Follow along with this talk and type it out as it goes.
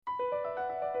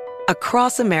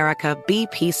Across America,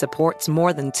 BP supports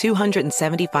more than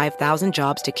 275,000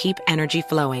 jobs to keep energy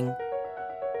flowing.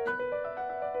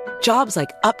 Jobs like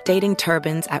updating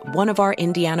turbines at one of our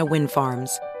Indiana wind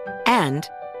farms and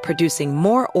producing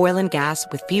more oil and gas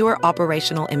with fewer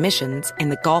operational emissions in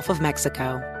the Gulf of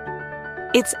Mexico.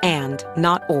 It's and,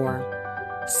 not or.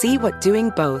 See what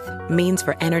doing both means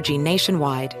for energy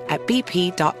nationwide at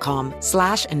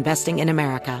bp.com/investing in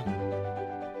America.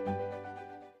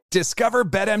 Discover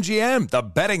BetMGM, the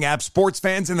betting app sports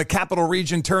fans in the capital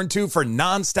region turn to for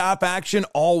nonstop action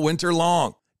all winter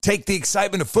long. Take the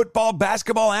excitement of football,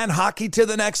 basketball, and hockey to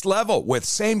the next level with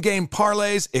same-game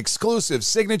parlays, exclusive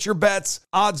signature bets,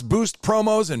 odds boost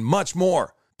promos, and much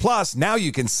more. Plus, now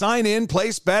you can sign in,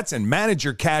 place bets, and manage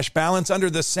your cash balance under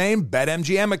the same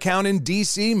BetMGM account in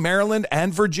D.C., Maryland,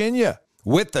 and Virginia.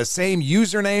 With the same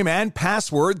username and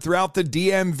password throughout the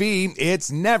DMV,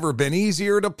 it's never been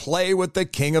easier to play with the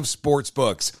king of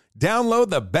sportsbooks. Download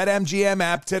the BetMGM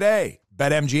app today.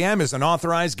 BetMGM is an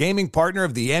authorized gaming partner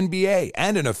of the NBA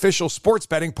and an official sports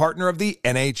betting partner of the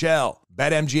NHL.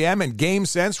 BetMGM and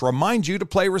GameSense remind you to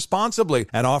play responsibly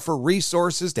and offer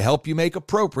resources to help you make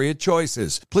appropriate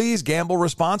choices. Please gamble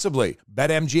responsibly.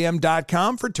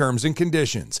 BetMGM.com for terms and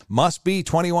conditions. Must be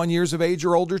 21 years of age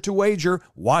or older to wager.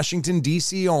 Washington,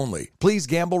 D.C. only. Please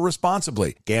gamble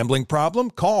responsibly. Gambling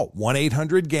problem? Call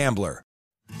 1-800-GAMBLER.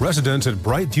 Residents at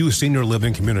Brightview Senior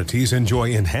Living Communities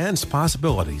enjoy enhanced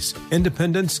possibilities,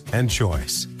 independence, and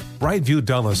choice. Brightview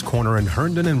Dulles Corner in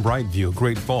Herndon and Brightview,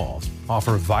 Great Falls,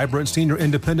 offer vibrant senior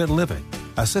independent living,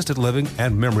 assisted living,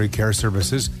 and memory care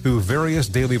services through various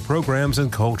daily programs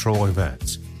and cultural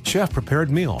events. Chef-prepared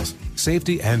meals,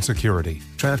 safety and security,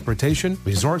 transportation,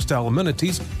 resort-style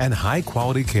amenities, and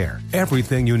high-quality care.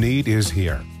 Everything you need is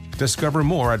here. Discover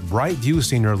more at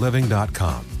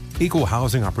brightviewseniorliving.com. Equal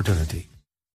housing opportunity.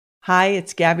 Hi,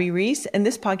 it's Gabby Reese, and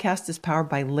this podcast is powered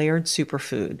by Laird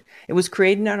Superfood. It was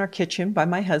created in our kitchen by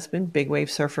my husband, big wave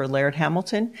surfer Laird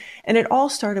Hamilton, and it all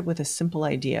started with a simple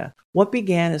idea. What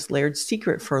began as Laird's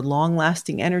secret for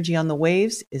long-lasting energy on the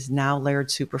waves is now Laird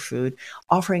Superfood,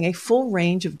 offering a full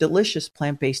range of delicious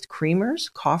plant-based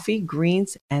creamers, coffee,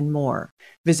 greens, and more.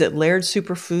 Visit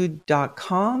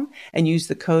lairdsuperfood.com and use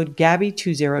the code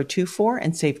GABBY2024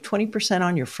 and save 20%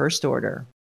 on your first order.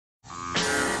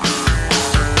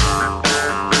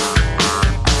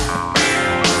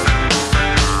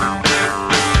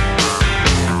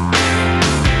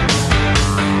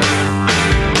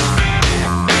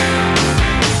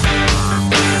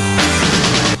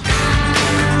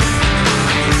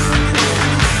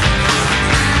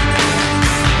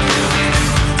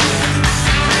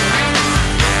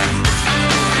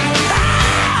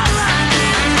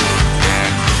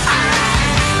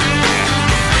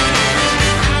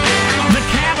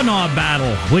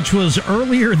 Battle, which was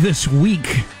earlier this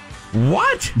week.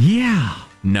 What? Yeah.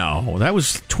 No, that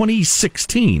was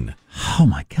 2016. Oh,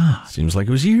 my God. Seems like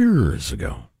it was years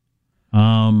ago.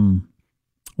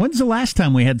 When's the last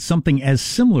time we had something as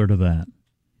similar to that?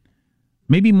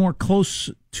 Maybe more close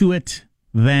to it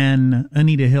than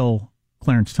Anita Hill,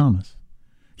 Clarence Thomas.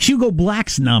 Hugo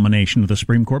Black's nomination to the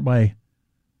Supreme Court by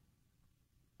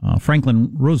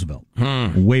Franklin Roosevelt.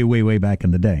 Way, way, way back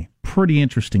in the day. Pretty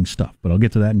interesting stuff, but I'll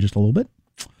get to that in just a little bit.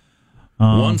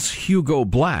 Once Hugo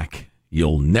Black,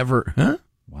 you'll never... Huh?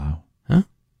 Wow. Huh?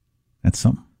 That's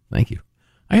something. Thank you.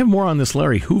 I have more on this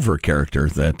Larry Hoover character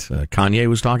that Kanye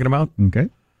was talking about. Okay.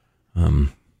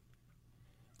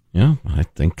 Yeah, I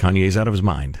think Kanye's out of his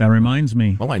mind. That reminds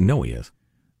me. Well, I know he is.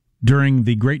 During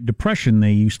the Great Depression,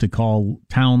 they used to call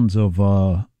towns of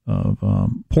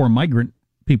poor migrant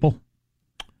people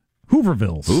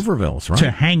Hoovervilles. Hoovervilles, right.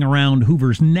 To hang around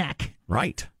Hoover's neck.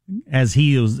 Right. As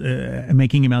he was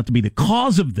making him out to be the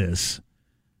cause of this,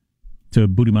 to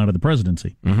boot him out of the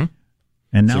presidency. Mm-hmm.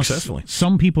 And now successfully.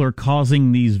 Some people are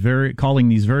calling these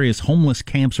various homeless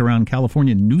camps around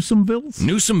California Newsomevilles.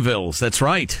 Newsomevilles, that's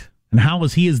right. And how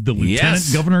is he, as the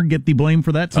lieutenant governor, get the blame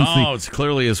for that? It's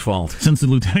clearly his fault. Since the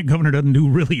lieutenant governor doesn't do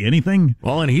really anything.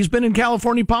 Well, and he's been in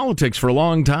California politics for a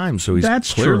long time, so he's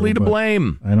clearly to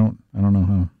blame. I don't know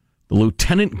how. The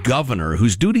lieutenant governor,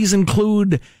 whose duties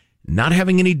include not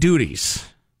having any duties.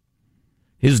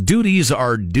 His duties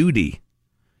are duty.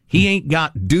 He ain't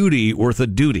got duty worth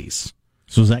of duties.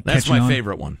 So that's my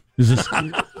favorite one. Is this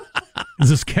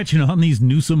catching on, these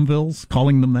Newsomevilles,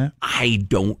 calling them that? I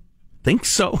don't think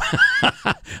so.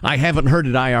 I haven't heard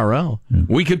it IRL. Yeah.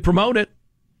 We could promote it.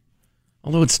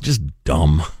 Although it's just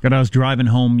dumb. I was driving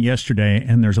home yesterday,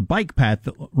 and there's a bike path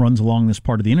that runs along this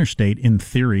part of the interstate, in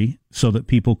theory, so that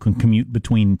people can commute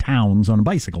between towns on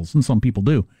bicycles, and some people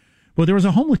do. But there was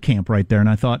a homeless camp right there, and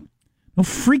I thought, No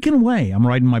freaking way I'm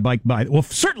riding my bike by. Well,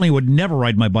 certainly would never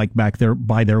ride my bike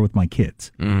by there with my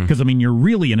kids. Because, I mean, you're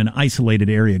really in an isolated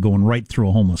area going right through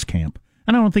a homeless camp.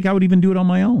 And I don't think I would even do it on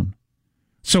my own.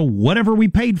 So whatever we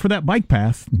paid for that bike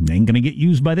path ain't going to get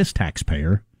used by this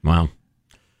taxpayer. Wow.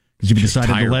 Because you've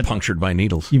decided to let punctured by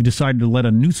needles. You've decided to let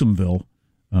a Newsomeville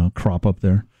crop up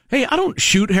there. Hey, I don't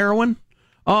shoot heroin.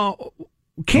 I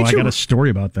got a story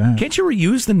about that. Can't you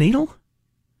reuse the needle?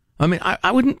 I mean,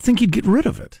 I wouldn't think you'd get rid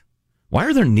of it. Why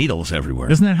are there needles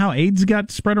everywhere? Isn't that how AIDS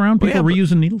got spread around? People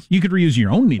reusing needles? You could reuse your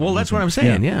own needle. Well, that's what I'm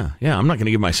saying. Yeah. I'm not going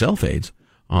to give myself AIDS.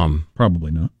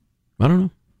 Probably not. I don't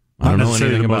know. I don't know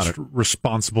anything about it. The most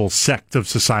responsible sect of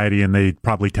society, and they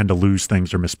probably tend to lose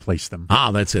things or misplace them.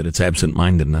 That's it. It's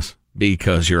absent-mindedness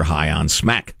because you're high on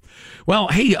smack. Well,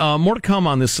 hey, more to come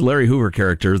on this Larry Hoover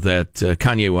character that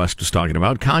Kanye West was talking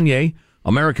about. Kanye,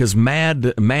 America's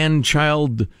mad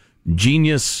man-child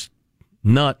genius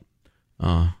nut,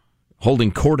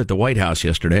 holding court at the White House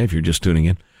yesterday, if you're just tuning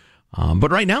in.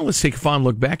 But right now, let's take a fond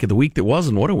look back at the week that was,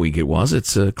 and what a week it was.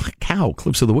 It's Cow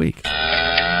Clips of the Week.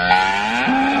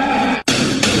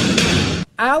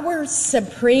 Our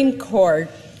Supreme Court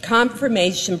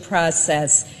confirmation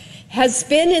process has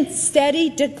been in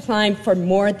steady decline for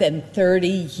more than 30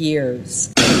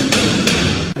 years.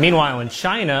 Meanwhile, in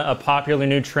China, a popular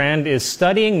new trend is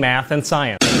studying math and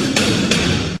science.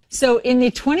 So in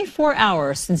the 24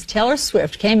 hours since Taylor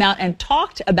Swift came out and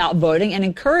talked about voting and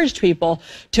encouraged people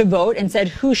to vote and said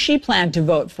who she planned to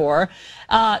vote for,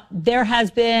 there has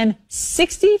been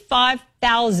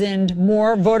 65,000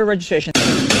 more voter registrations.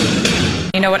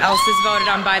 You know what else is voted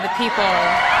on by the people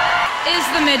is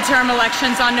the midterm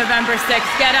elections on November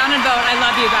 6th. Get out and vote. I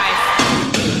love you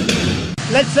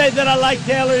guys. Let's say that I like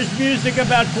Taylor's music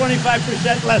about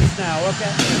 25% less now,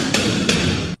 okay?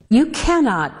 You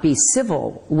cannot be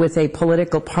civil with a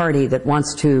political party that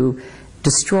wants to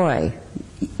destroy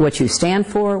what you stand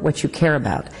for, what you care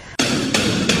about.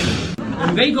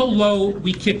 When they go low,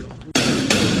 we kick.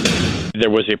 There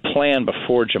was a plan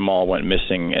before Jamal went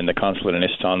missing in the consulate in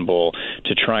Istanbul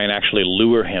to try and actually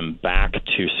lure him back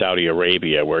to Saudi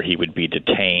Arabia, where he would be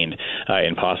detained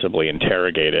and possibly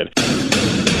interrogated.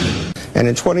 And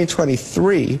in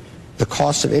 2023, the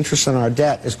cost of interest on our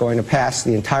debt is going to pass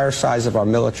the entire size of our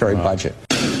military budget.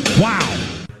 Wow.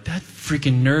 That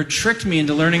freaking nerd tricked me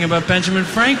into learning about Benjamin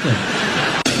Franklin.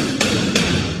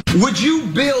 Would you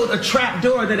build a trap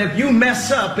door that if you mess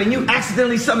up and you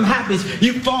accidentally something happens,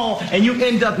 you fall and you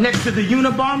end up next to the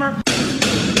Unabomber?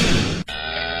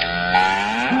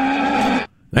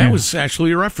 That was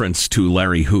actually a reference to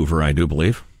Larry Hoover, I do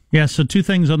believe. Yeah, so two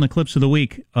things on the clips of the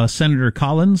week. Senator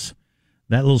Collins,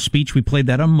 that little speech, we played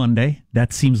that on Monday.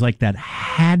 That seems like that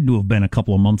had to have been a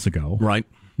couple of months ago. Right.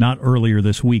 Not earlier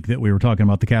this week that we were talking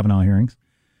about the Kavanaugh hearings.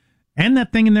 And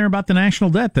that thing in there about the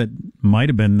national debt that might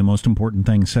have been the most important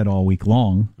thing said all week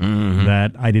long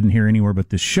that I didn't hear anywhere but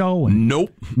this show. And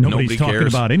nobody's Nobody talking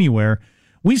cares about anywhere.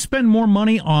 We spend more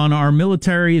money on our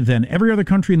military than every other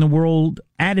country in the world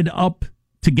added up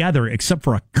together, except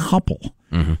for a couple.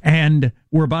 And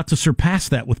we're about to surpass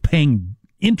that with paying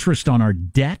interest on our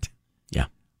debt. Yeah.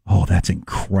 Oh, that's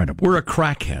incredible. We're a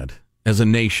crackhead. As a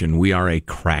nation, we are a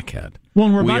crackhead. Well,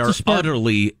 and we are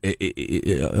utterly,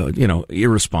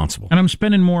 irresponsible. And I'm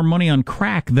spending more money on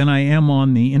crack than I am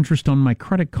on the interest on my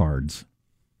credit cards.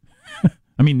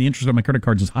 I mean, the interest on my credit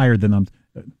cards is higher than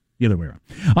the other way around.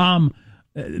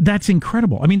 That's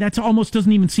incredible. I mean, that almost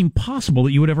doesn't even seem possible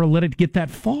that you would ever let it get that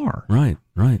far. Right.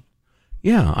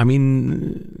 Yeah, I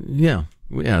mean, yeah,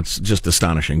 it's just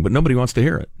astonishing, but nobody wants to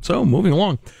hear it. So, moving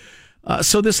along.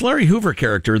 So this Larry Hoover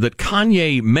character that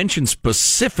Kanye mentioned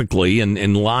specifically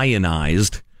and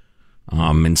lionized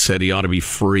and said he ought to be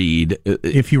freed.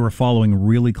 If you were following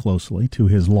really closely to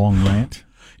his long rant.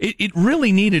 It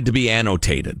really needed to be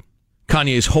annotated,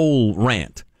 Kanye's whole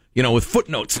rant. With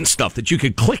footnotes and stuff that you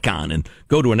could click on and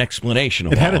go to an explanation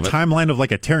of it. Had all a timeline of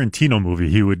like a Tarantino movie.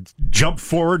 He would jump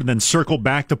forward and then circle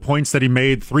back to points that he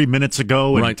made 3 minutes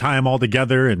ago and tie them all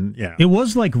together. And yeah, it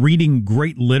was like reading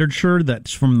great literature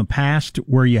that's from the past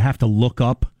where you have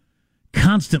to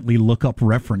constantly look up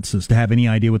references to have any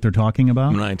idea what they're talking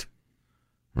about.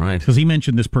 Right. Because he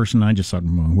mentioned this person, I just thought,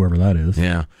 whoever that is.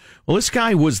 Yeah. Well, this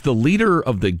guy was the leader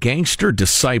of the Gangster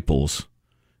Disciples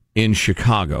in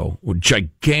Chicago, a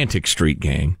gigantic street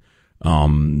gang,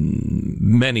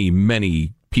 many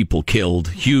people killed,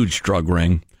 huge drug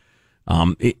ring.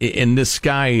 And this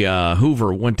guy,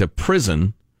 Hoover, went to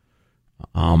prison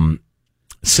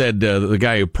said the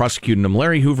guy who prosecuted him,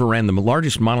 Larry Hoover ran the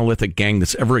largest monolithic gang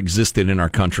that's ever existed in our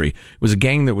country. It was a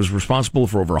gang that was responsible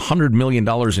for over $100 million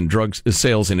in drug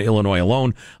sales in Illinois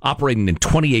alone, operating in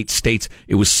 28 states.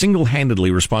 It was single-handedly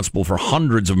responsible for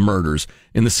hundreds of murders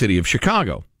in the city of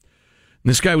Chicago. And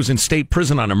this guy was in state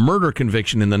prison on a murder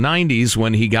conviction in the 90s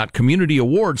when he got community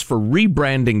awards for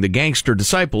rebranding the Gangster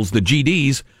Disciples, the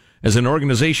GDs, as an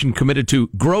organization committed to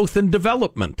growth and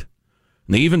development.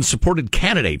 And they even supported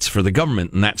candidates for the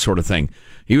government and that sort of thing.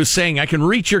 He was saying, I can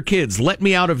reach your kids. Let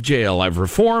me out of jail. I've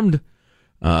reformed.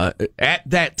 At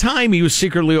that time, he was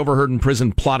secretly overheard in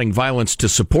prison plotting violence to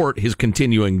support his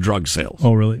continuing drug sales.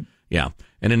 Oh, really? Yeah.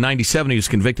 And in 97, he was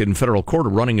convicted in federal court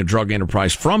of running a drug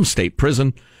enterprise from state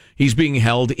prison. He's being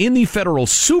held in the federal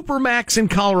Supermax in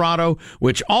Colorado,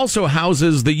 which also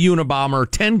houses the Unabomber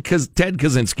Ted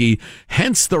Kaczynski,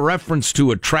 hence the reference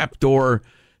to a trapdoor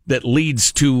that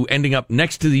leads to ending up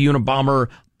next to the Unabomber,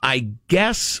 I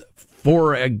guess,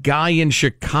 for a guy in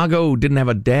Chicago who didn't have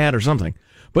a dad or something.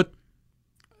 But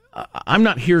I'm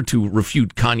not here to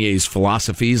refute Kanye's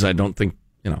philosophies. I don't think,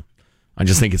 I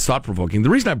just think it's thought-provoking. The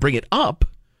reason I bring it up,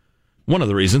 one of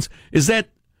the reasons, is that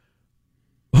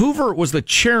Hoover was the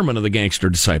chairman of the Gangster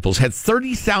Disciples, had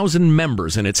 30,000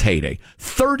 members in its heyday.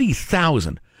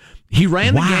 30,000. He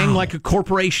ran the gang like a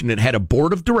corporation. It had a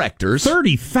board of directors.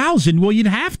 30,000? Well, you'd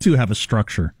have to have a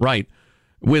structure. Right.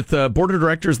 With a board of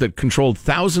directors that controlled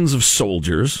thousands of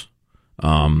soldiers.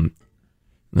 Then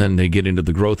they get into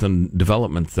the growth and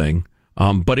development thing.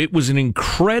 But it was an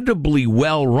incredibly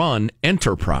well-run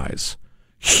enterprise.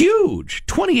 Huge.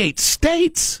 28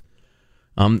 states.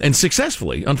 And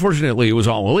successfully. Unfortunately, it was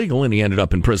all illegal, and he ended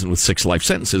up in prison with 6 life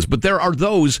sentences. But there are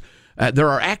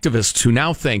activists who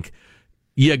now think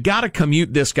you got to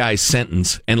commute this guy's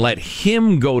sentence and let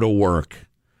him go to work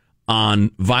on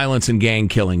violence and gang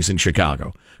killings in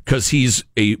Chicago. Because he's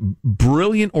a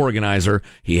brilliant organizer.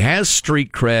 He has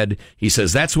street cred. He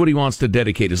says that's what he wants to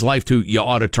dedicate his life to. You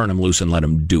ought to turn him loose and let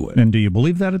him do it. And do you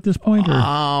believe that at this point? Or?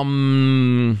 I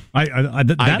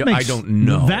don't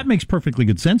know. That makes perfectly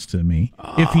good sense to me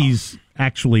if he's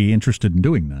actually interested in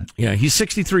doing that. Yeah, he's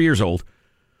 63 years old.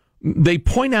 They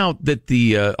point out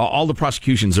that all the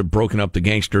prosecutions have broken up the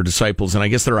Gangster Disciples, and I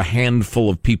guess there are a handful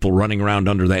of people running around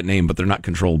under that name, but they're not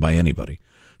controlled by anybody.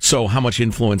 So how much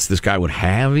influence this guy would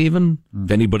have, even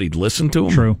if anybody'd listen to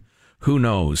him? True. Who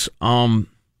knows? I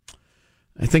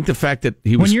think the fact that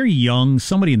he was... When you're young,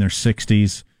 somebody in their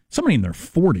 60s, somebody in their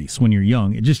 40s, when you're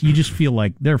young, you just feel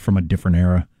like they're from a different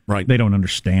era. Right. They don't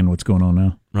understand what's going on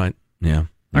now. Right. Yeah.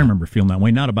 I remember feeling that way.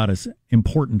 Not about as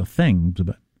important a thing,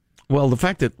 but... Well, the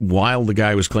fact that while the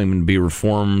guy was claiming to be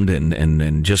reformed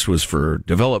and just was for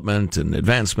development and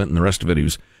advancement and the rest of it, he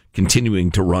was continuing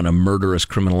to run a murderous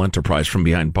criminal enterprise from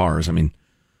behind bars. I mean,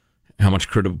 how much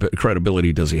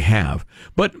credibility does he have?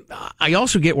 But I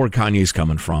also get where Kanye's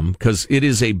coming from, because it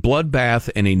is a bloodbath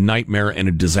and a nightmare and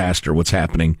a disaster what's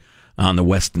happening on the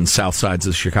west and south sides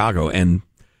of Chicago, and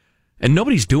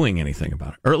nobody's doing anything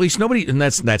about it. Or at least nobody, and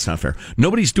that's not fair.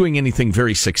 Nobody's doing anything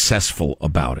very successful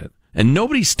about it. And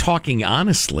nobody's talking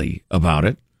honestly about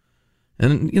it.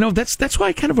 And, that's why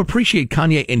I kind of appreciate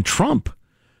Kanye and Trump,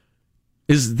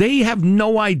 is they have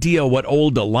no idea what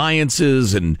old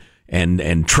alliances and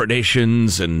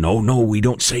traditions and, no, we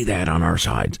don't say that on our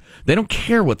sides. They don't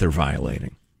care what they're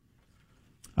violating.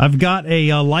 I've got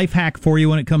a life hack for you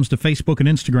when it comes to Facebook and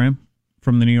Instagram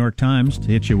from the New York Times to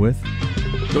hit you with.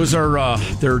 Those are,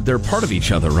 they're part of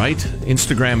each other, right?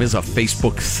 Instagram is a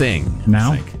Facebook thing.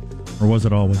 Now? Or was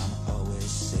it always?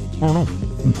 I don't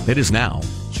know. It is now.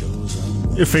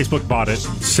 Facebook bought it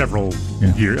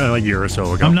a year or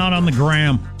so ago. I'm not on the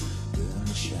gram.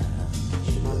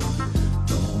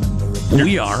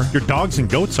 We are. Your dogs and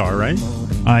goats are, right?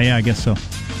 Yeah, I guess so.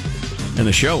 And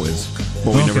the show is.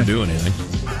 But we never do anything.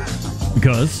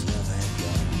 Because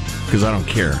I don't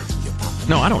care.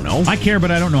 No, I don't know. I care,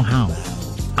 but I don't know how.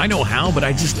 I know how, but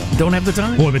I just don't have the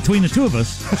time. Boy, between the two of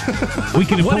us, we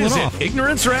can pull it off.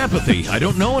 Ignorance or apathy? I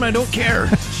don't know and I don't care.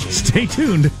 Stay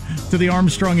tuned to the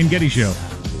Armstrong and Getty Show.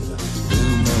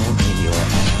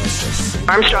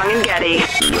 Armstrong and Getty.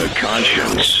 The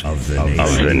conscience of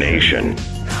the nation.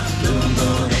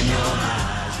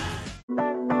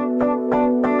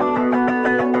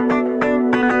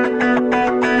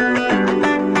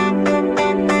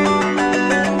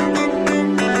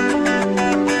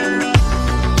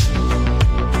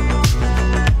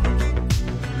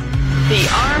 The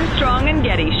Armstrong and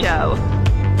Getty Show.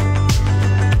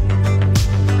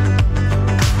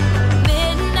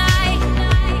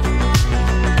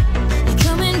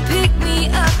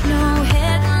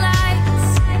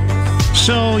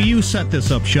 So you set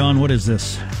this up, Sean. What is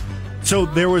this? So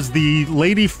there was the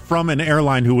lady from an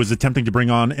airline who was attempting to bring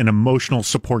on an emotional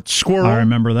support squirrel. I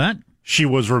remember that. She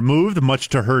was removed, much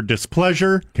to her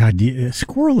displeasure. God, a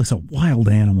squirrel is a wild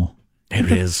animal.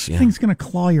 It is. Yeah. Thing's going to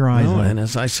claw your eyes out. And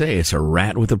as I say, it's a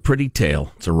rat with a pretty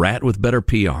tail. It's a rat with better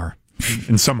PR.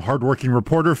 And some hardworking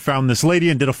reporter found this lady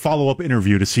and did a follow-up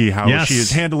interview to see how she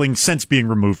is handling since being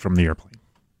removed from the airplane.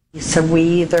 So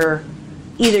we either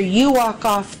you walk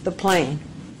off the plane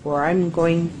or I'm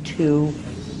going to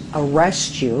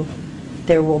arrest you.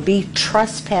 There will be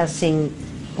trespassing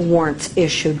warrants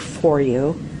issued for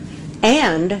you,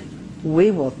 and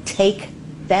we will take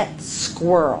that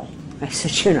squirrel. I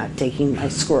said, you're not taking my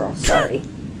squirrel, sorry.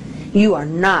 You are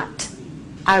not.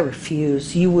 I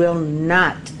refuse. You will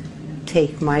not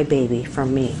take my baby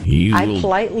from me. I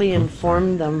politely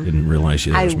informed them Didn't realize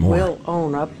there was more. I will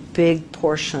own a big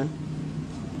portion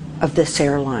of this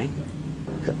airline.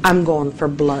 I'm going for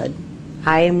blood.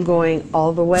 I am going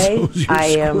all the way. I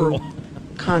am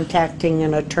contacting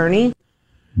an attorney.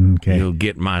 Okay. You'll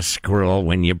get my squirrel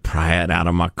when you pry it out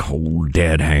of my cold,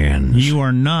 dead hands. You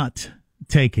are not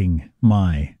taking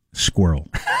my squirrel.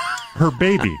 Her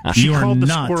baby. She called the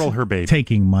squirrel her baby.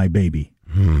 Taking my baby.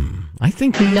 I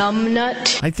think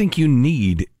numbnut. I think you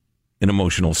need an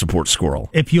emotional support squirrel.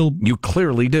 You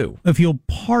clearly do. If you'll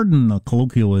pardon the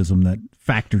colloquialism that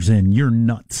factors in, you're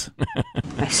nuts.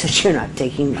 I said, you're not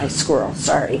taking my squirrel,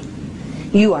 sorry.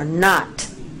 You are not.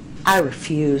 I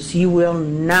refuse. You will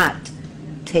not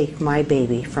take my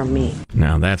baby from me.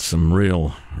 Now that's some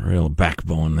real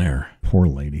backbone there. Poor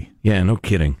lady. Yeah, no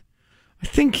kidding. I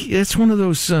think it's one of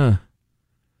those, I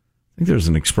think there's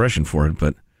an expression for it,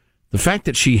 but the fact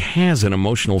that she has an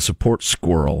emotional support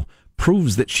squirrel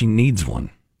proves that she needs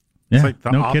one. Yeah, it's like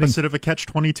the opposite of a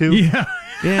catch-22. Yeah.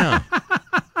 Yeah.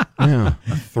 Yeah.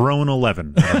 A thrown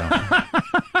 11.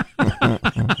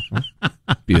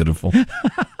 Beautiful.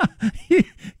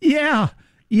 Yeah.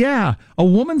 A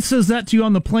woman says that to you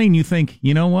on the plane, you think,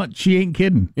 you know what? She ain't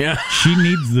kidding. Yeah. She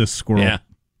needs this squirrel. Yeah.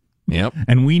 Yep.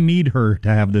 And we need her to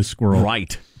have this squirrel.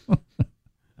 Right.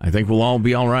 I think we'll all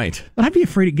be all right. But I'd be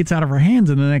afraid it gets out of her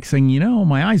hands, and the next thing you know,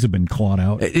 my eyes have been clawed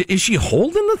out. Is she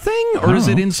holding the thing, or is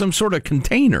it in some sort of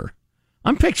container?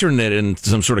 I'm picturing it in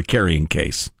some sort of carrying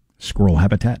case. Squirrel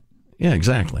habitat. Yeah,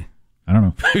 exactly. I don't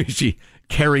know. She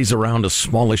carries around a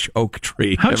smallish oak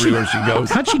tree everywhere she goes.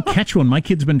 How'd she catch one? My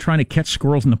kid's been trying to catch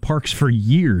squirrels in the parks for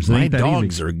years. My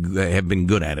dogs have been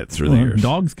good at it through the years.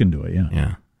 Dogs can do it,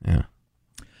 yeah. Yeah.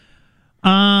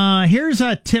 Here's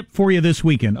a tip for you this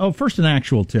weekend. Oh, first an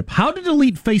actual tip. How to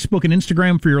delete Facebook and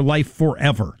Instagram for your life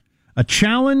forever. A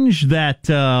challenge that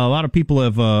a lot of people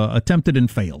have attempted and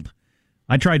failed.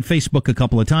 I tried Facebook a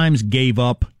couple of times, gave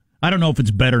up. I don't know if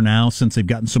it's better now since they've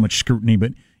gotten so much scrutiny,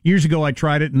 but years ago I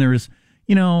tried it and there's,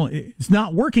 it's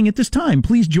not working at this time.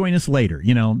 Please join us later.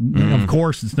 Of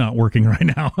course it's not working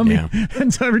right now. I mean,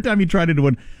 and so every time you try to do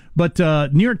it. But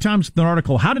New York Times, an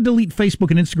article, How to Delete Facebook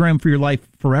and Instagram for Your Life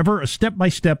Forever, a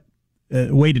step-by-step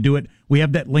way to do it. We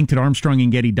have that linked at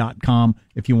armstrongandgetty.com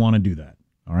if you want to do that.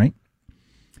 All right?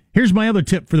 Here's my other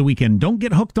tip for the weekend. Don't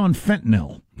get hooked on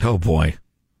fentanyl. Oh, boy.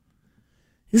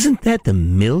 Isn't that the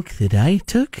milk that I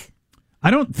took? I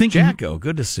don't think... Jacko,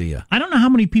 good to see you. I don't know how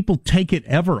many people take it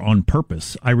ever on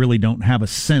purpose. I really don't have a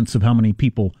sense of how many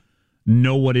people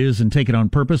know what it is and take it on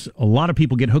purpose. A lot of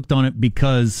people get hooked on it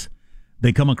because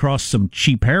they come across some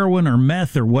cheap heroin or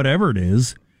meth or whatever it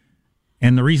is,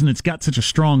 and the reason it's got such a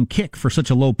strong kick for such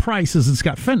a low price is it's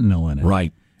got fentanyl in it.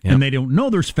 Right. Yep. And they don't know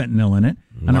there's fentanyl in it.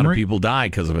 A lot of people die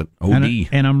because of it. OD.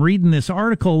 And I'm reading this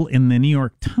article in the New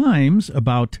York Times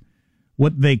about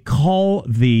what they call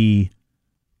the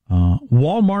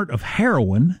Walmart of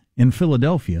heroin in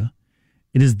Philadelphia.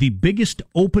 It is the biggest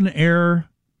open-air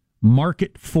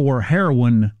market for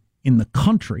heroin in the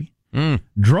country.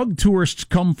 Drug tourists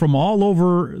come from all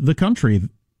over the country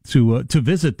to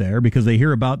visit there because they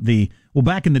hear about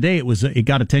back in the day it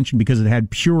got attention because it had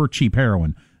pure cheap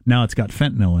heroin. Now it's got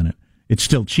fentanyl in it. It's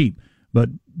still cheap, but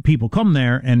people come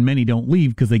there and many don't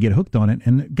leave because they get hooked on it.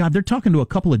 And God, they're talking to a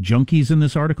couple of junkies in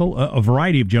this article, a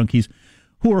variety of junkies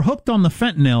who are hooked on the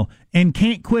fentanyl and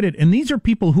can't quit it. And these are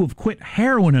people who have quit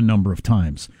heroin a number of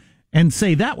times and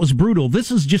say that was brutal.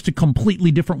 This is just a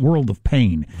completely different world of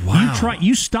pain. Wow.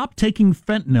 You stop taking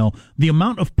fentanyl, the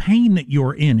amount of pain that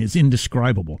you're in is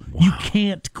indescribable. Wow. You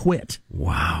can't quit.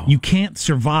 Wow. You can't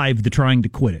survive the trying to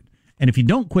quit it. And if you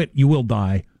don't quit, you will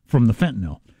die from the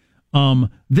fentanyl.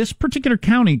 This particular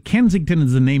county, Kensington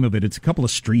is the name of it. It's a couple of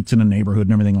streets in a neighborhood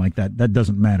and everything like that. That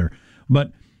doesn't matter.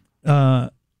 But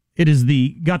it is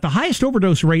got the highest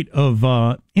overdose rate of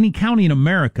any county in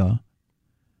America,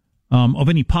 of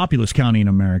any populous county in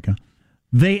America.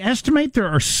 They estimate there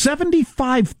are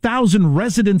 75,000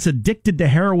 residents addicted to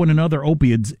heroin and other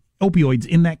opioids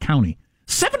in that county.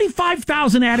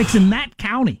 75,000 addicts in that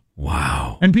county.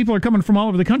 Wow. And people are coming from all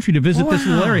over the country to visit this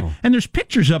little area. And there's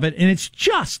pictures of it, and it's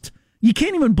just, you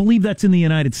can't even believe that's in the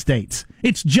United States.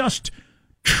 It's just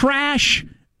trash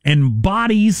and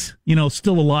bodies,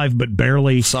 still alive but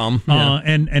barely. Some. Yeah.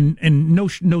 And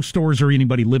no stores or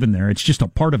anybody living there. It's just a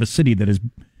part of a city that is,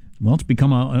 it's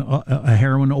become a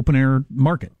heroin open-air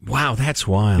market. Wow, that's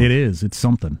wild. It is. It's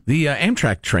something. The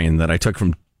Amtrak train that I took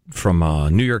from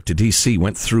New York to D.C.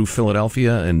 went through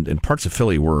Philadelphia, and parts of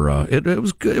Philly were. It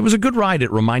was good. It was a good ride.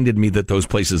 It reminded me that those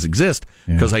places exist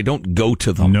because I don't go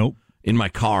to them in my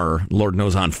car. Lord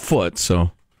knows on foot. So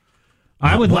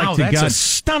I would like to. That's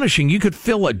astonishing. You could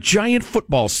fill a giant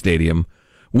football stadium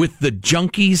with the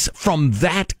junkies from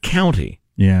that county.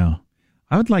 Yeah,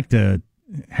 I would like to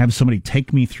have somebody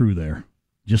take me through there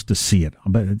just to see it. I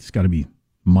bet it's got to be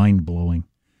mind blowing.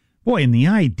 Boy, and the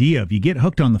idea of you get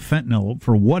hooked on the fentanyl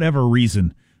for whatever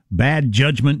reason, bad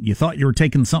judgment, you thought you were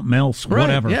taking something else,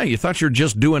 whatever. Yeah, you thought you were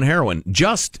just doing heroin.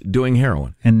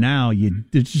 And now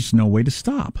there's just no way to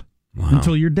stop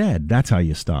until you're dead. That's how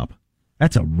you stop.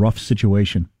 That's a rough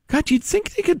situation. God, you'd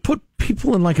think they could put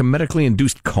people in like a medically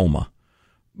induced coma.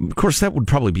 Of course, that would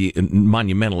probably be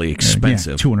monumentally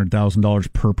expensive.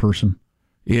 $200,000 per person.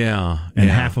 Yeah. And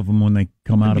half of them, when they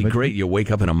come out of it. It'd be great. You wake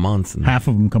up in a month. Half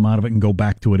of them come out of it and go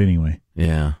back to it anyway.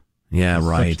 Yeah. Yeah,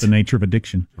 right. That's the nature of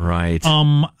addiction. Right. We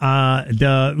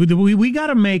got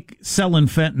to make selling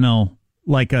fentanyl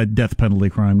like a death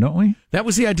penalty crime, don't we? That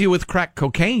was the idea with crack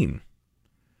cocaine.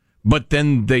 But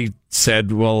then they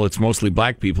said, well, it's mostly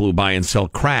black people who buy and sell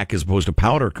crack as opposed to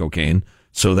powder cocaine,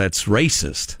 so that's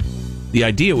racist. The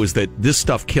idea was that this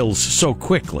stuff kills so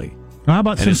quickly. How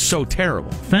about and it's so terrible.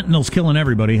 Fentanyl's killing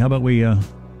everybody. How about we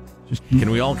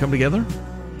Can we all come together?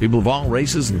 People of all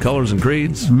races and colors and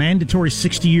creeds? Mandatory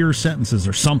 60-year sentences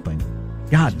or something.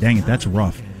 God dang it, that's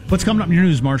rough. What's coming up in your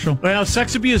news, Marshall? Well,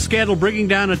 sex abuse scandal bringing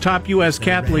down a top U.S.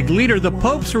 Catholic leader. The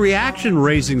Pope's reaction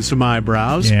raising some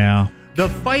eyebrows. Yeah. The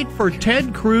fight for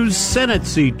Ted Cruz Senate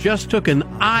seat just took an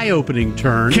eye-opening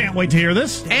turn. Can't wait to hear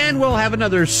this. And we'll have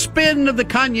another spin of the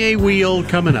Kanye wheel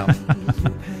coming up.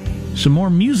 Some more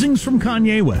musings from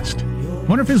Kanye West.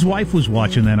 Wonder if his wife was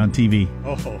watching that on TV.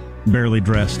 Oh. Barely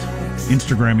dressed.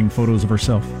 Instagramming photos of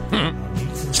herself.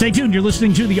 Stay tuned. You're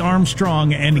listening to the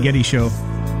Armstrong and Getty Show.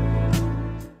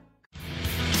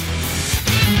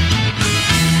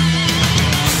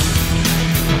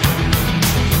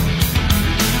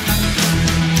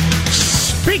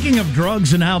 Speaking of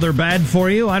drugs and how they're bad for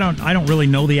you, I don't really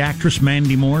know the actress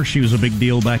Mandy Moore. She was a big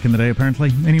deal back in the day,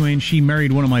 apparently. Anyway, and she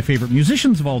married one of my favorite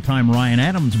musicians of all time, Ryan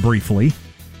Adams, briefly.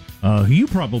 Who you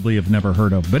probably have never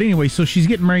heard of. But anyway, so she's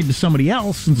getting married to somebody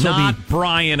else. And so Not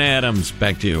Bryan Adams.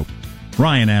 Back to you.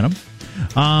 Ryan Adams.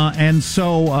 And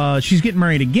so she's getting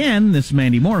married again, this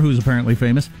Mandy Moore, who's apparently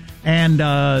famous. And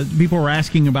people were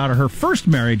asking about her first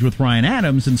marriage with Ryan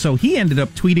Adams. And so he ended up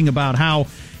tweeting about how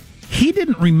he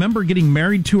didn't remember getting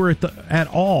married to her at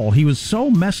all. He was so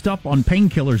messed up on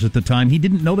painkillers at the time, he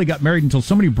didn't know they got married until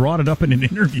somebody brought it up in an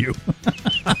interview.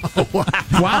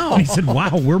 Wow. He said,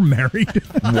 wow, we're married.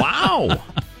 Wow.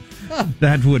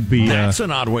 That would be... That's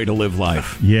an odd way to live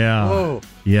life. Yeah. Whoa.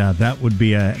 Yeah, that'd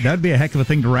be a heck of a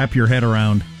thing to wrap your head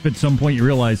around. If at some point you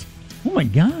realize, oh my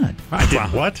God. I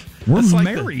did what? We're That's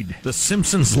married. Like the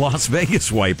Simpsons Las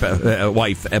Vegas wife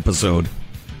episode.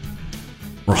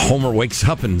 Where Homer wakes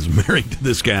up and is married to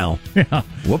this gal. Yeah.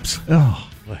 Whoops. Oh.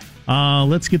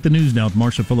 Let's get the news now with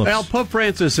Marcia Phillips. Well, Pope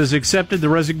Francis has accepted the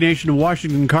resignation of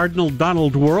Washington Cardinal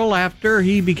Donald Wuerl after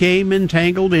he became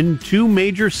entangled in two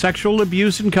major sexual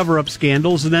abuse and cover-up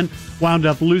scandals and then wound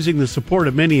up losing the support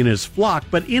of many in his flock.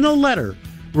 But in a letter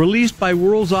released by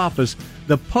Wuerl's office,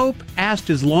 the Pope asked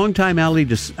his longtime ally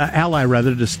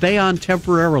to stay on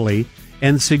temporarily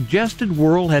and suggested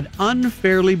Wuerl had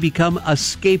unfairly become a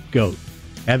scapegoat,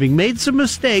 having made some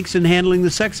mistakes in handling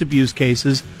the sex abuse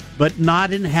cases, but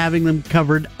not in having them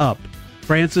covered up.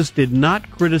 Francis did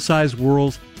not criticize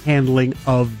Wuerl's handling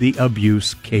of the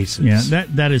abuse cases. Yeah,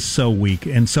 that is so weak.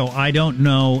 And so I don't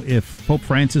know if Pope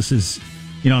Francis is,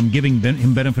 I'm giving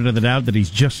him benefit of the doubt that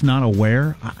he's just not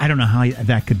aware. I don't know how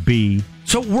that could be.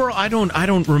 So Wuerl, I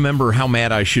don't remember how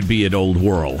mad I should be at old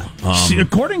Wuerl. See,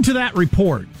 according to that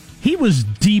report, he was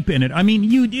deep in it. I mean,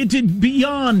 it's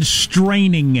beyond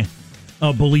straining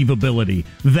believability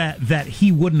that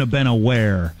he wouldn't have been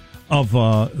aware of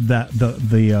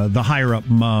the higher up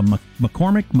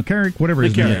McCarrick, whatever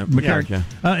his name,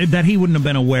 that he wouldn't have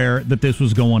been aware that this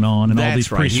was going on and all these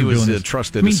priests were doing this. He was a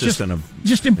trusted assistant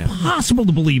just impossible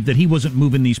to believe that he wasn't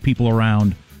moving these people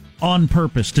around on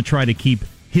purpose to try to keep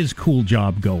his cool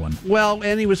job going. Well,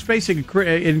 and he was facing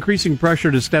increasing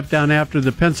pressure to step down after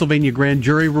the Pennsylvania grand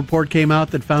jury report came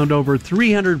out that found over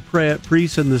 300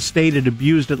 priests in the state had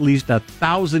abused at least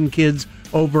 1,000 kids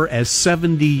over a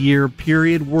 70-year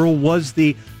period. Wuerl was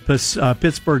the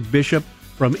Pittsburgh bishop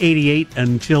from 88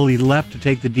 until he left to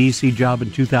take the D.C. job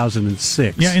in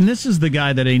 2006. Yeah, and this is the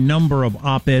guy that a number of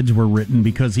op-eds were written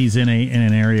because he's in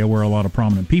an area where a lot of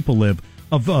prominent people live,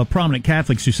 of prominent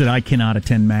Catholics who said, I cannot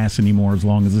attend Mass anymore as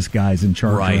long as this guy's in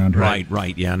charge around here.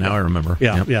 Right. Yeah, now I remember.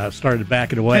 Yeah, started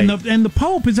backing away. And the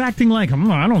Pope is acting like,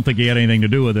 I don't think he had anything to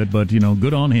do with it, but,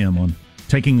 good on him on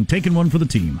taking one for the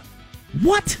team.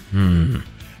 What?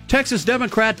 Texas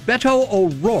Democrat Beto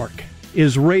O'Rourke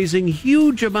is raising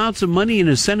huge amounts of money in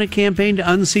his Senate campaign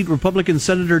to unseat Republican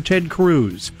Senator Ted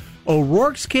Cruz.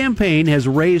 O'Rourke's campaign has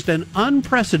raised an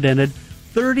unprecedented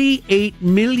 $38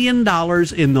 million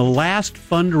in the last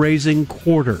fundraising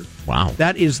quarter. Wow.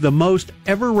 That is the most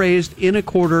ever raised in a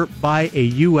quarter by a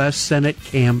U.S. Senate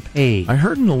campaign. I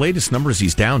heard in the latest numbers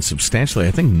he's down substantially,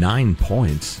 I think 9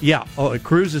 points. Yeah,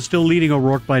 Cruz is still leading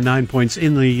O'Rourke by 9 points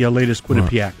in the latest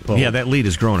Quinnipiac poll. Yeah, that lead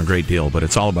has grown a great deal, but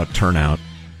it's all about turnout.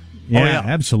 Yeah,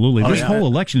 absolutely. This whole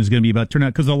election is going to be about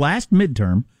turnout because the last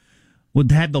midterm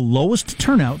had the lowest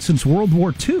turnout since World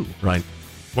War II. Right.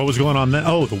 What was going on then?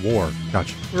 Oh, the war.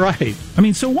 Gotcha. Right. I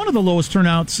mean, so one of the lowest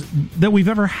turnouts that we've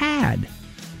ever had.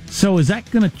 So is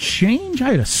that going to change?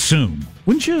 I'd assume.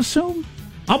 Wouldn't you assume?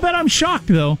 I'll bet I'm shocked,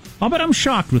 though. I'll bet I'm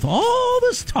shocked with all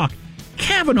this talk.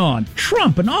 Kavanaugh,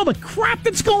 Trump, and all the crap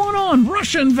that's going on.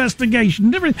 Russia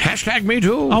investigation. Everything. Hashtag me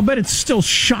too. I'll bet it's still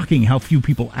shocking how few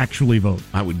people actually vote.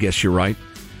 I would guess you're right.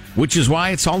 Which is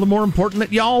why it's all the more important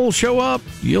that y'all will show up.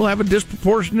 You'll have a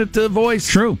disproportionate voice.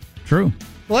 True.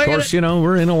 Of course,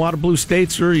 we're in a lot of blue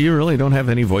states where you really don't have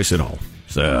any voice at all.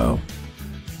 So,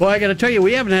 well, I got to tell you,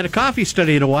 we haven't had a coffee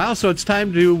study in a while, so it's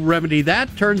time to remedy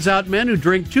that. Turns out men who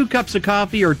drink 2 cups of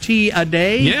coffee or tea a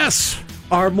day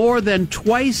are more than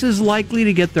twice as likely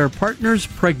to get their partners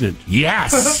pregnant.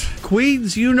 Yes!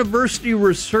 Queen's University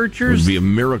researchers... It would be a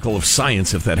miracle of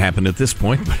science if that happened at this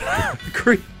point.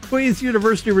 Queen's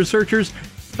University researchers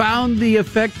found the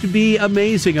effect to be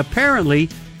amazing. Apparently,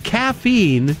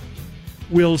 caffeine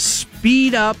will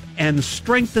speed up and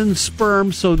strengthen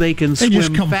sperm so they can swim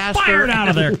just come faster fired out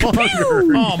of there.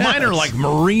 Mine are like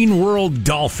Marine World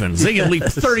dolphins. They can leap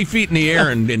 30 feet in the air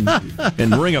and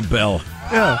ring a bell.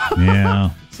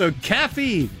 Yeah. So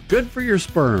caffeine, good for your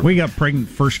sperm. We got pregnant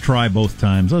first try both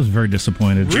times. I was very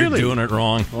disappointed. Really? You're doing it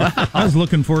wrong. Wow. I was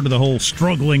looking forward to the whole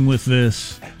struggling with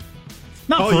this.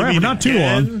 Not forever, not too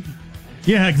long.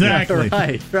 Yeah, exactly.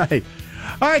 Yeah, right.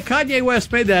 All right, Kanye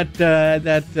West made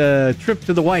that trip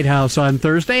to the White House on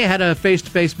Thursday. Had a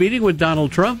face-to-face meeting with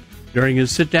Donald Trump. During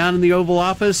his sit-down in the Oval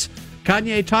Office,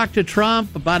 Kanye talked to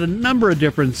Trump about a number of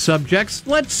different subjects.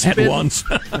 Let's spin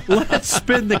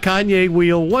the Kanye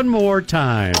wheel one more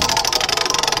time.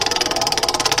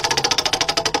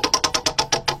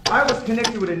 I was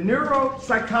connected with a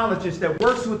neuropsychologist that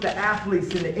works with the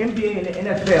athletes in the NBA and the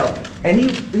NFL. And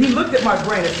he looked at my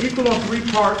brain. It's equal on 3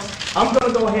 parts. I'm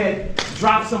going to go ahead,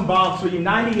 drop some bombs for you.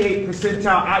 98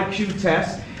 percentile IQ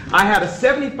test. I had a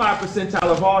 75 percentile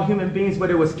of all human beings, but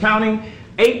it was counting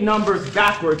 8 numbers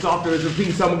backwards off the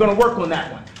repeat. So I'm going to work on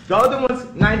that one. The other one's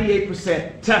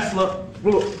 98%. Tesla,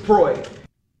 Freud.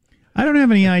 I don't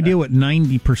have any idea what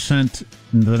 90%,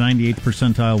 the 98th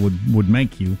percentile would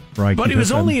make you. Right? But he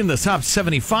was only in the top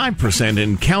 75%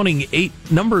 and counting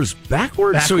 8 numbers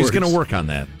backwards. So he's going to work on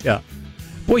that. Yeah.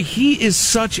 Boy, he is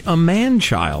such a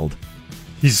man-child.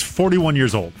 He's 41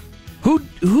 years old.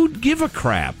 Who'd give a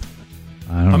crap?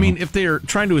 I mean, if they're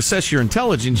trying to assess your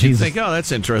intelligence, you think, oh,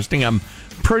 that's interesting. I'm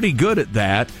pretty good at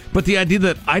that. But the idea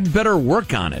that I'd better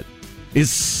work on it is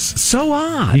so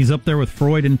odd. He's up there with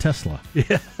Freud and Tesla.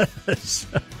 Yes.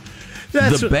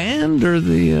 The band or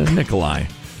the Nikolai?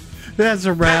 That's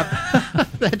a wrap.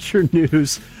 That's your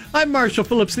news. I'm Marshall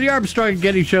Phillips, the Armstrong and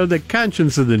Getty Show, the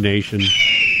conscience of the nation.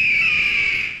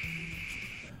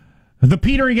 The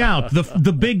petering out,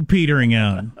 the big petering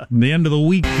out, the end of the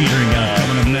week petering out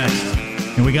coming up next.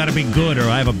 And we got to be good or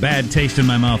I have a bad taste in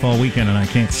my mouth all weekend and I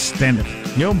can't stand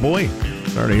it. Yo, boy.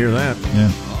 Sorry to hear that.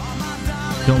 Yeah.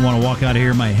 Don't want to walk out of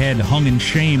here, my head hung in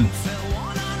shame.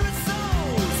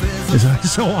 As I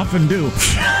so often do.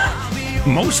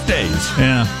 Most days.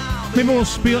 Yeah. Maybe we'll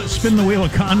spin the wheel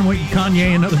of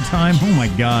Kanye another time. Oh, my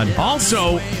God.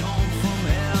 Also,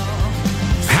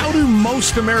 how do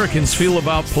most Americans feel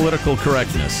about political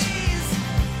correctness?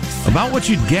 about what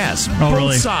you'd guess. Oh, Both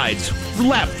really? sides,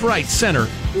 left, right, center.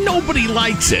 Nobody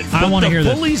likes it. I want to hear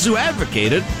this. The bullies who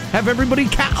advocate it have everybody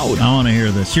cowed. I want to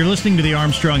hear this. You're listening to the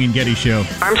Armstrong and Getty Show.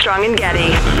 Armstrong and Getty.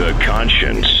 The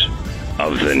conscience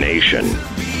of the nation.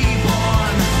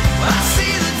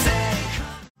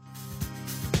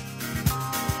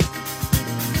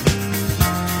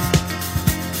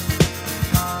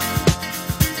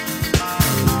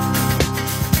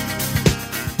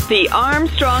 The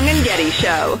Armstrong and Getty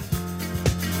Show.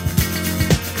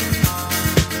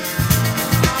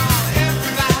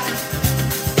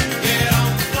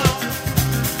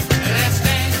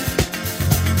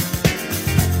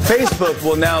 Facebook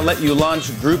will now let you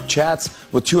launch group chats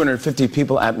with 250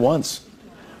 people at once.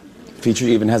 The feature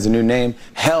even has a new name,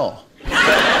 Hell.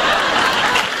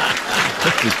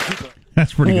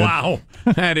 That's pretty good. Wow,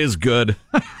 that is good.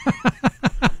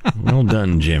 Well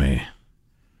done, Jimmy.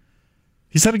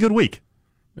 He's had a good week.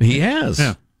 He has.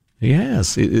 Yeah. He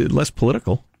has. Less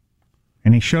political.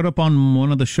 And he showed up on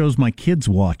one of the shows my kids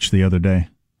watched the other day,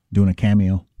 doing a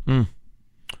cameo.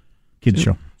 Kids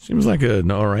show. Seems like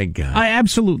an all right guy.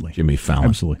 Absolutely. Jimmy Fallon.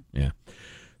 Absolutely. Yeah.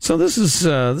 So this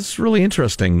is really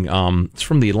interesting. It's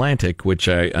from The Atlantic, which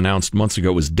I announced months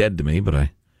ago was dead to me, but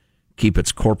I keep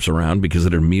its corpse around because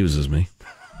it amuses me.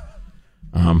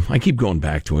 I keep going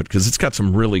back to it because it's got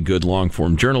some really good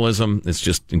long-form journalism. It's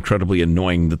just incredibly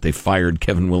annoying that they fired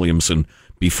Kevin Williamson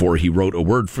before he wrote a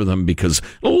word for them because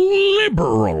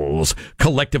liberals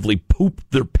collectively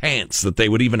pooped their pants that they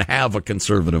would even have a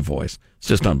conservative voice. It's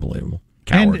just unbelievable.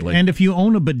 Cowardly. And if you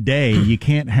own a bidet, you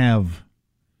can't have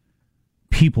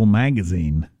People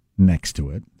magazine next to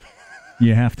it.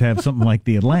 You have to have something like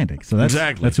The Atlantic. So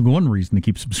that's one reason to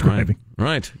keep subscribing.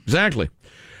 Right. Exactly.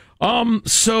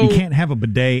 So you can't have a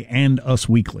bidet and Us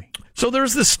Weekly. So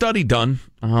there's this study done,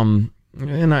 and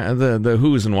the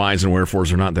who's and whys and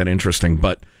wherefores are not that interesting,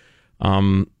 but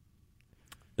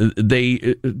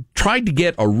they tried to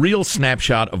get a real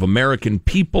snapshot of American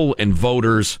people and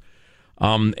voters,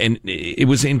 and it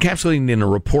was encapsulated in a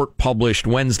report published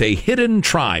Wednesday, Hidden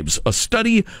Tribes, a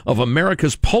study of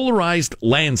America's polarized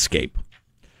landscape.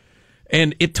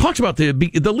 And it talks about the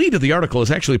lead of the article is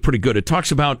actually pretty good. It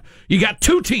talks about you got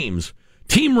two teams.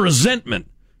 Team Resentment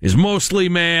is mostly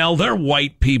male. They're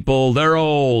white people. They're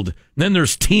old. And then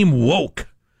there's Team Woke,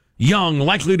 young,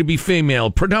 likely to be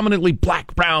female, predominantly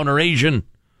black, brown, or Asian.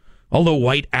 Although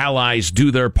white allies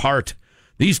do their part,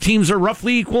 these teams are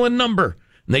roughly equal in number.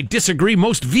 And they disagree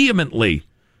most vehemently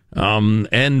and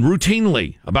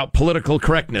routinely about political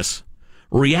correctness.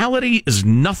 Reality is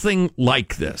nothing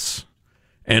like this.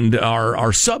 And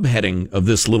our subheading of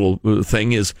this little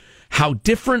thing is how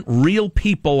different real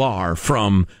people are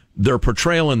from their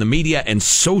portrayal in the media and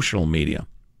social media.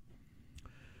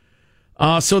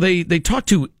 So they talked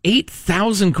to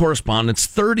 8,000 correspondents,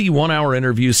 31-hour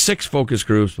interviews, 6 focus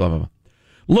groups, blah, blah,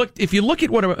 blah. If you look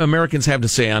at what Americans have to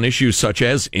say on issues such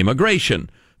as immigration,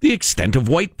 the extent of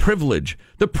white privilege,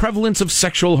 the prevalence of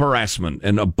sexual harassment,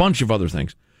 and a bunch of other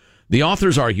things, the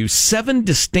authors argue 7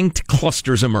 distinct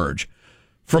clusters emerge.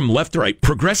 From left to right,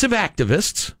 progressive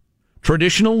activists,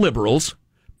 traditional liberals,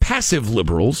 passive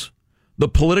liberals, the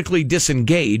politically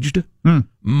disengaged,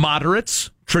 moderates,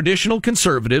 traditional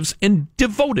conservatives, and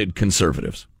devoted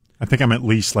conservatives. I think I'm at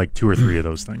least like 2 or 3 of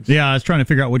those things. Yeah, I was trying to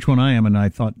figure out which one I am, and I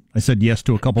said yes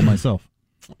to a couple myself.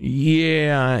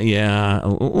 Yeah.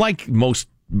 Like most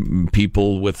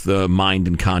people with mind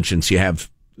and conscience, you have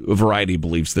a variety of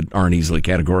beliefs that aren't easily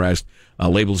categorized.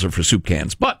 Labels are for soup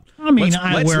cans, but I mean,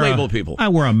 let's label people. I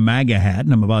wear a MAGA hat,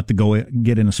 and I'm about to go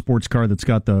get in a sports car that's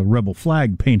got the rebel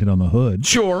flag painted on the hood.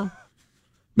 Sure.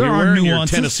 There You're are wearing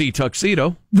nuances. Your Tennessee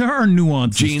tuxedo. There are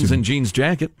nuances. Jeans and jeans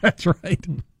jacket. That's right.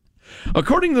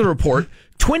 According to the report,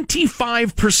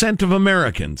 25% of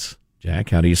Americans.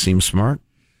 Jack, how do you seem smart?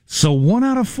 So 1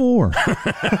 out of 4.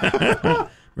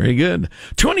 Very good.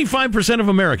 25% of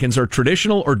Americans are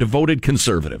traditional or devoted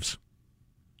conservatives.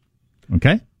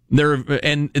 Okay.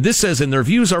 And this says, and their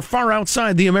views are far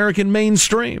outside the American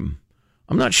mainstream.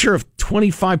 I'm not sure if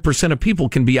 25% of people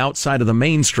can be outside of the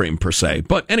mainstream per se.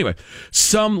 But anyway,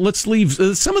 let's leave.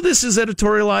 Some of this is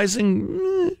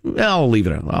editorializing. I'll leave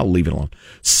it alone.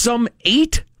 Some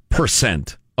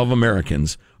 8% of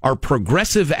Americans are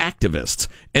progressive activists,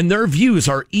 and their views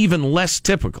are even less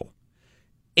typical.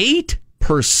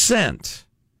 8%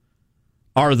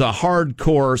 are the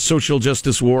hardcore social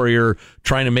justice warrior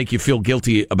trying to make you feel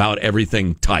guilty about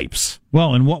everything types.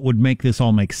 Well, and what would make this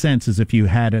all make sense is if you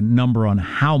had a number on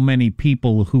how many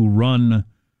people who run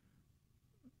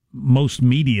most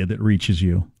media that reaches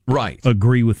you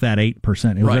agree with that 8%. Was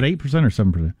that 8% or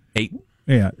 7%? 8.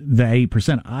 Yeah, the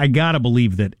 8%. I got to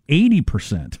believe that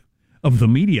 80% of the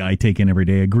media I take in every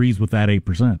day agrees with that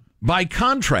 8%. By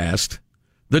contrast,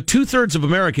 the 2/3 of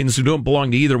Americans who don't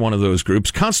belong to either one of those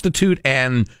groups constitute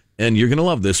and you're going to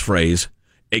love this phrase,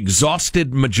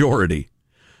 exhausted majority.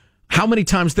 How many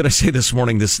times did I say this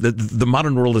morning the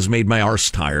modern world has made my arse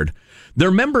tired?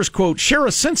 Their members, quote, share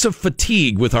a sense of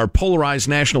fatigue with our polarized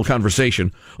national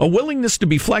conversation, a willingness to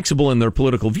be flexible in their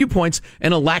political viewpoints,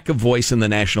 and a lack of voice in the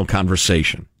national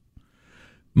conversation.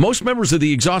 Most members of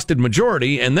the exhausted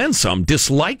majority, and then some,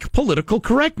 dislike political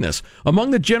correctness.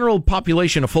 Among the general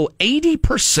population, a full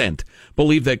 80%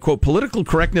 believe that, quote, political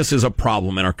correctness is a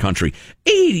problem in our country.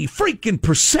 80 freaking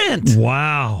percent!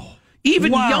 Wow.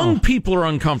 Even young people are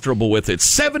uncomfortable with it.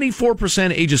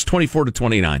 74% ages 24 to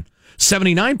 29.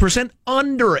 79%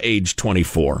 under age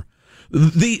 24.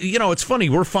 It's funny,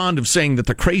 we're fond of saying that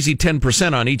the crazy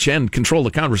 10% on each end control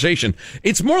the conversation.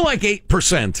 It's more like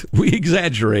 8%. We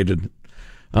exaggerated.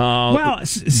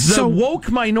 The woke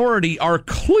minority are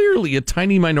clearly a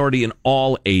tiny minority in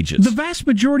all ages. The vast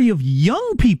majority of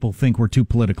young people think we're too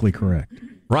politically correct.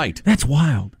 Right. That's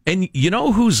wild. And you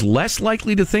know who's less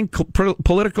likely to think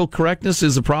political correctness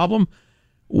is a problem?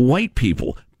 White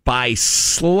people, by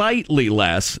slightly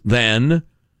less than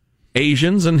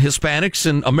Asians and Hispanics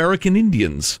and American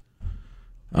Indians.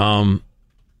 One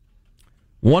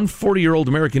 40-year-old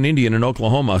American Indian in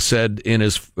Oklahoma said in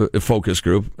his focus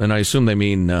group, and I assume they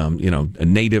mean, a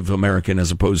Native American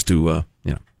as opposed to,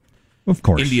 of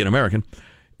course, Indian American.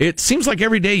 It seems like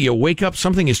every day you wake up,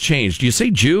 something has changed. Do you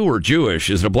say Jew or Jewish?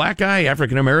 Is it a black guy,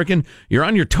 African American? You're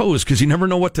on your toes because you never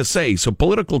know what to say. So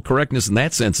political correctness in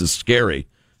that sense is scary.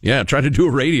 Yeah, try to do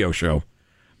a radio show.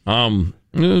 The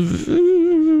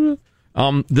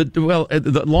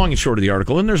long and short of the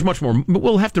article, and there's much more, but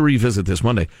we'll have to revisit this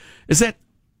Monday, is that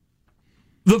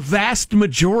the vast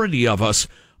majority of us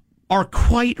are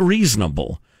quite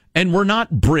reasonable, and we're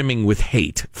not brimming with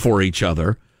hate for each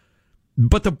other.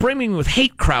 But the brimming with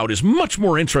hate crowd is much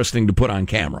more interesting to put on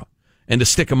camera and to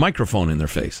stick a microphone in their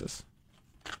faces.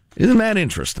 Isn't that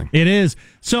interesting? It is.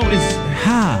 So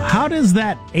how does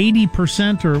that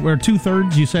 80% or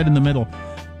 2/3 you said in the middle,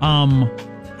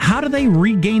 how do they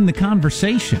regain the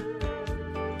conversation?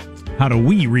 How do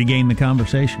we regain the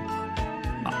conversation?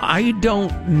 I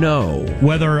don't know.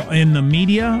 Whether in the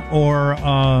media or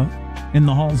in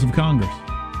the halls of Congress.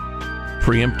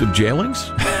 Preemptive jailings?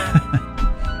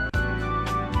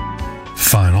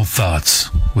 Final thoughts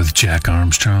with Jack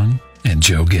Armstrong and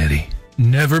Joe Getty.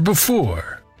 Never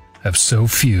before have so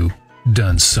few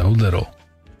done so little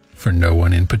for no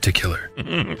one in particular.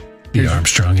 The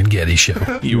Armstrong and Getty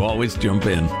Show. You always jump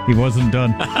in. He wasn't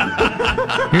done.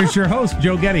 Here's your host,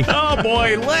 Joe Getty. Oh,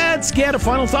 boy. Let's get a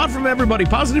final thought from everybody.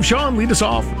 Positive Sean, lead us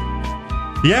off.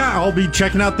 Yeah, I'll be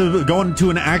checking out going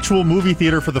to an actual movie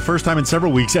theater for the first time in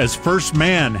several weeks as First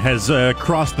Man has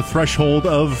crossed the threshold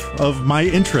of my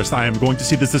interest. I am going to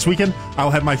see this weekend.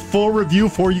 I'll have my full review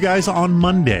for you guys on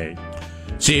Monday.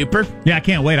 Super. Yeah, I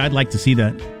can't wait. I'd like to see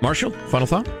that. Marshall, final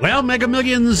thought? Well, Mega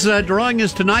Millions drawing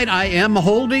is tonight. I am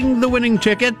holding the winning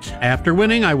ticket. After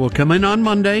winning, I will come in on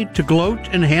Monday to gloat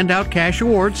and hand out cash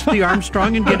awards to the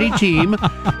Armstrong and Getty team,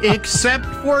 except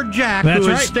for Jack, who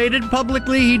has stated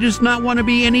publicly he does not want to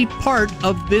be any part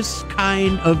of this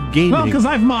kind of gaming. Well, because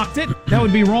I've mocked it. That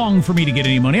would be wrong for me to get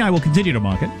any money. I will continue to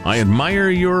mock it. I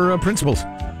admire your principles.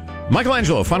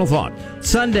 Michelangelo, final thought.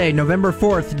 Sunday, November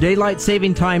 4th, daylight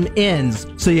saving time ends,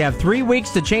 so you have 3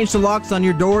 weeks to change the locks on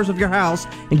your doors of your house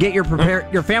and get your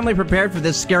family prepared for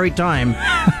this scary time.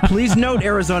 Please note,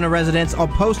 Arizona residents, I'll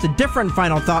post a different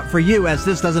final thought for you as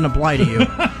this doesn't apply to you.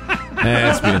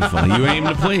 That's beautiful. You aim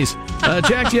to please.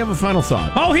 Jack, do you have a final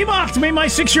thought? Oh, he mocked me. My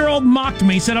 6-year-old mocked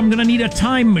me, said I'm going to need a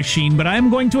time machine, but I am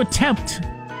going to attempt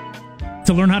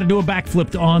to learn how to do a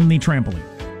backflip on the trampoline.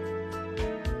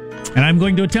 And I'm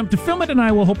going to attempt to film it, and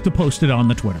I will hope to post it on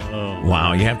the Twitter. Oh.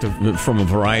 Wow, you have to, from a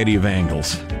variety of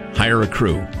angles, hire a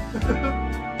crew.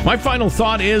 My final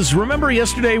thought is, remember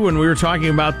yesterday when we were talking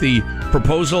about the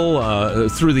proposal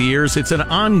through the years? It's an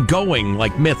ongoing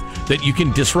myth that you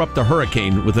can disrupt a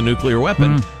hurricane with a nuclear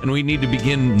weapon, and we need to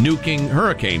begin nuking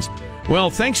hurricanes. Well,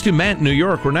 thanks to Matt in New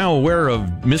York, we're now aware of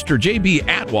Mr. J.B.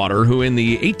 Atwater, who in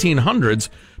the 1800s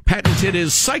patented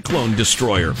his cyclone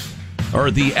destroyer, or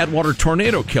the Atwater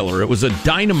Tornado Killer. It was a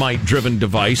dynamite-driven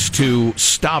device to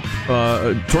stop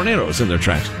tornadoes in their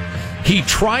tracks. He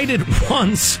tried it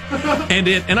once,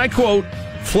 and I quote,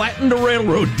 flattened a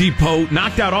railroad depot,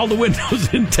 knocked out all the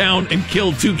windows in town, and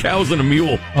killed 2 cows and a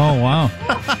mule. Oh, wow.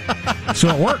 So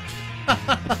it worked.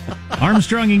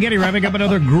 Armstrong and Getty wrapping up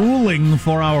another grueling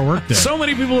 4-hour workday. So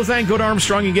many people to thank. Go to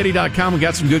ArmstrongandGetty.com. We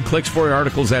got some good clicks for you,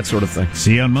 articles, that sort of thing.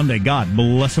 See you on Monday. God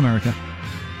bless America.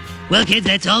 Well, kids,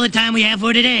 that's all the time we have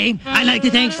for today. I'd like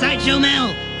to thank Sideshow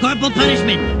Mel, Corporal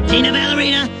Punishment, Tina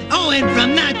Ballerina, and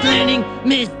from Knots Landing,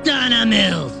 Miss Donna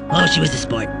Mills. Oh, she was a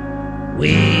sport.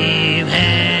 We've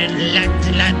had lots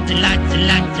and lots and lots and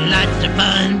lots and lots of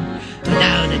fun.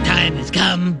 Now the time has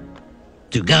come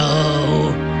to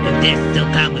go. If this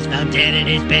Silcom was found dead in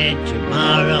his bed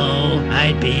tomorrow,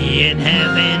 I'd be in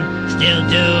heaven still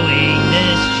doing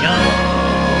this show.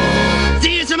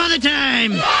 See you some other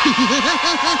time.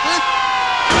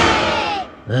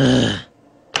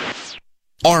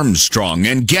 Armstrong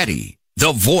and Getty,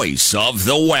 the voice of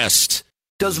the West.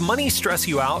 Does money stress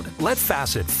you out? Let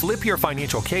Facet flip your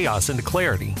financial chaos into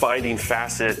clarity. Finding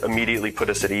Facet immediately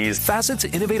put us at ease. Facet's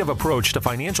innovative approach to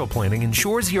financial planning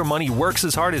ensures your money works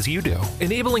as hard as you do,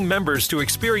 enabling members to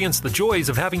experience the joys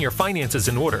of having your finances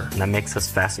in order. And that makes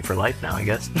us Facet for life now, I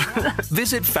guess.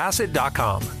 Visit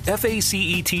Facet.com,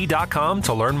 FACET.com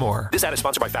to learn more. This ad is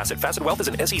sponsored by Facet. Facet Wealth is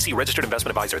an SEC registered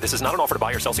investment advisor. This is not an offer to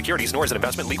buy or sell securities, nor is it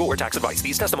investment, legal, or tax advice.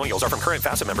 These testimonials are from current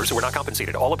Facet members who are not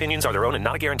compensated. All opinions are their own and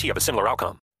not a guarantee of a similar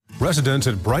outcome. Residents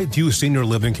at Brightview Senior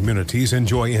Living Communities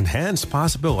enjoy enhanced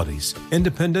possibilities,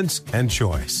 independence, and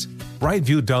choice.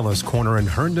 Brightview Dulles Corner in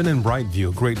Herndon and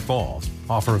Brightview, Great Falls,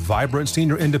 offer vibrant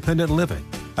senior independent living,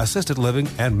 assisted living,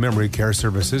 and memory care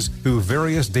services through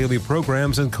various daily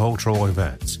programs and cultural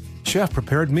events.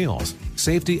 Chef-prepared meals,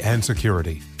 safety and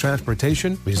security,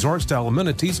 transportation, resort-style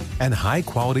amenities, and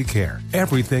high-quality care.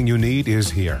 Everything you need is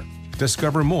here.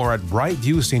 Discover more at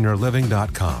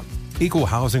brightviewseniorliving.com. Equal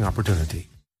housing opportunity.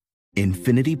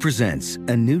 Infiniti presents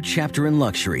a new chapter in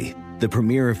luxury, the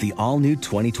premiere of the all-new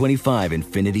 2025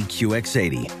 Infiniti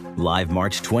QX80, live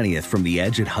March 20th from the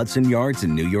Edge at Hudson Yards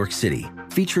in New York City,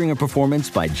 featuring a performance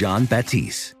by John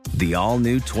Batiste. The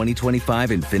all-new 2025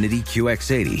 Infiniti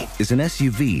QX80 is an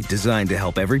SUV designed to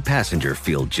help every passenger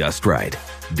feel just right.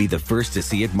 Be the first to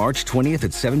see it March 20th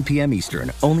at 7 p.m.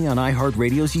 Eastern, only on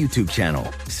iHeartRadio's YouTube channel.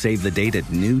 Save the date at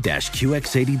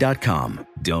new-QX80.com.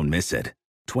 Don't miss it.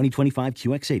 2025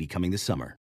 QX80 coming this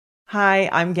summer. Hi,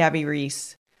 I'm Gabby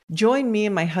Reese. Join me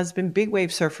and my husband, big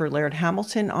wave surfer Laird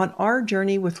Hamilton, on our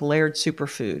journey with Laird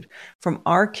Superfood. From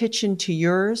our kitchen to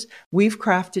yours, we've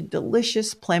crafted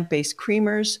delicious plant-based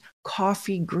creamers,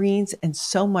 coffee, greens, and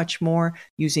so much more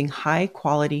using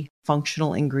high-quality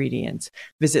functional ingredients.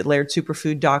 Visit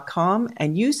lairdsuperfood.com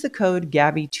and use the code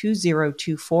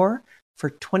GABBY2024 for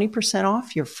 20%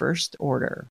 off your first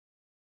order.